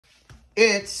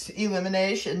It's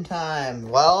elimination time.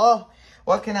 Well,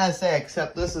 what can I say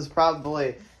except this is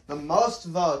probably the most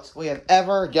votes we have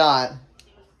ever got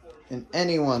in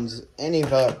any amount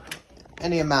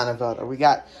of vote. We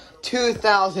got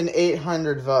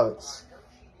 2,800 votes.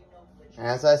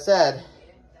 As I said,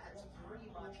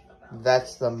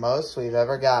 that's the most we've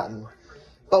ever gotten.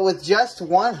 But with just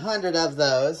 100 of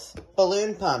those,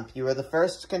 balloon pump, you were the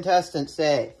first contestant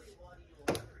safe.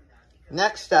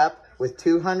 Next up, with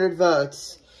 200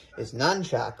 votes, is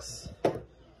nunchucks,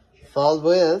 followed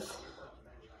with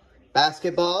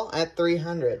basketball at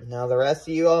 300. Now the rest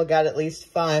of you all got at least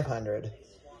 500.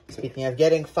 Speaking of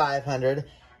getting 500,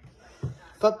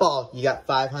 football, you got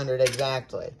 500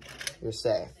 exactly. You're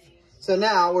safe. So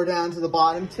now we're down to the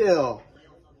bottom two.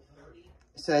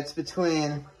 So it's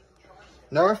between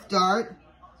Nerf Dart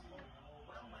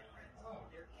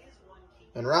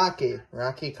and Rocky.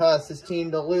 Rocky caused his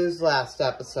team to lose last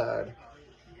episode.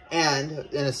 And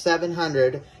in a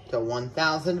 700 to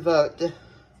 1,000 vote,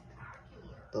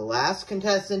 the last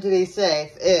contestant to be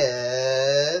safe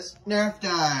is Nerf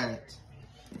Dart.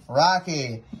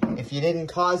 Rocky, if you didn't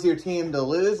cause your team to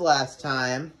lose last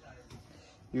time,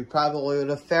 you probably would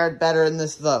have fared better in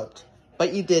this vote.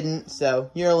 But you didn't, so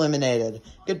you're eliminated.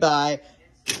 Goodbye.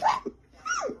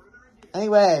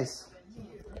 Anyways,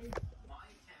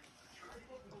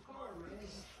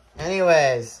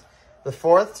 the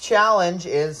fourth challenge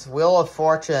is Wheel of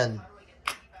Fortune.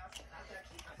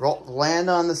 Land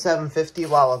on the 750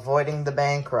 while avoiding the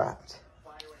bankrupt.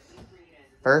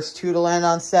 First two to land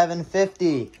on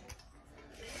 750.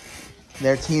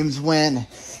 Their teams win.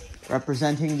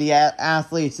 Representing the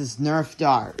athletes is Nerf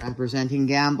Dart. Representing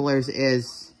gamblers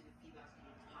is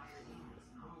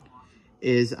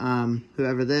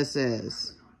whoever this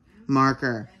is,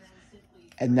 Marker.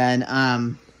 And then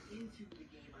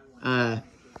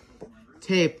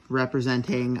Tape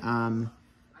representing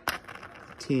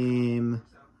team.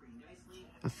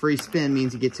 A free spin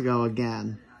means you get to go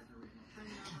again.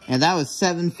 And that was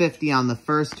 750 on the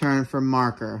first turn for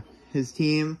Marker. His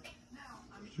team,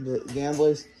 the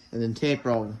gamblers, and then Tape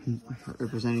Roll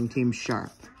representing Team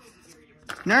Sharp.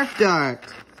 Nerf Dart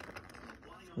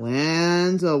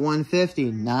lands a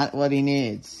 150, not what he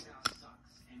needs.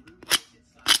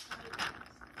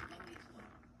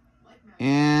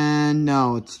 And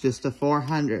no, it's just a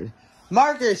 400.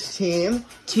 Marker's team,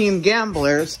 Team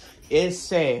Gamblers, is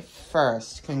safe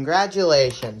first.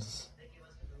 Congratulations.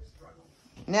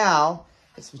 Now,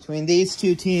 it's between these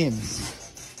two teams.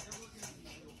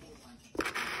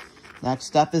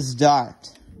 Next up is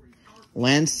Dart.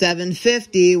 Lands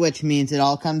 750, which means it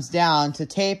all comes down to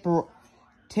Tape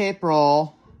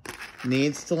Roll.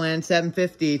 Needs to land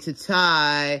 750 to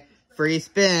tie. Free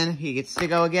spin. He gets to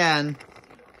go again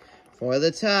for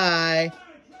the tie.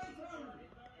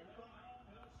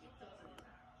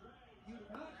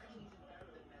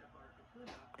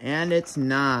 And it's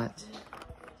not.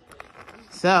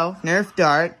 So, Nerf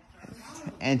Dart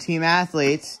and Team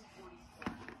Athletes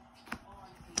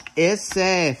is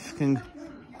safe.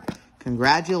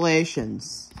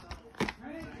 Congratulations.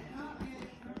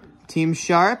 Team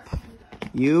Sharp,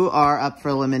 you are up for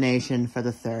elimination for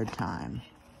the third time.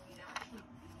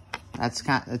 That's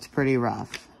pretty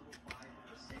rough.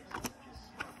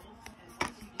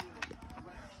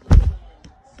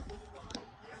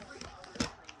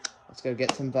 Let's go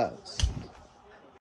get some votes.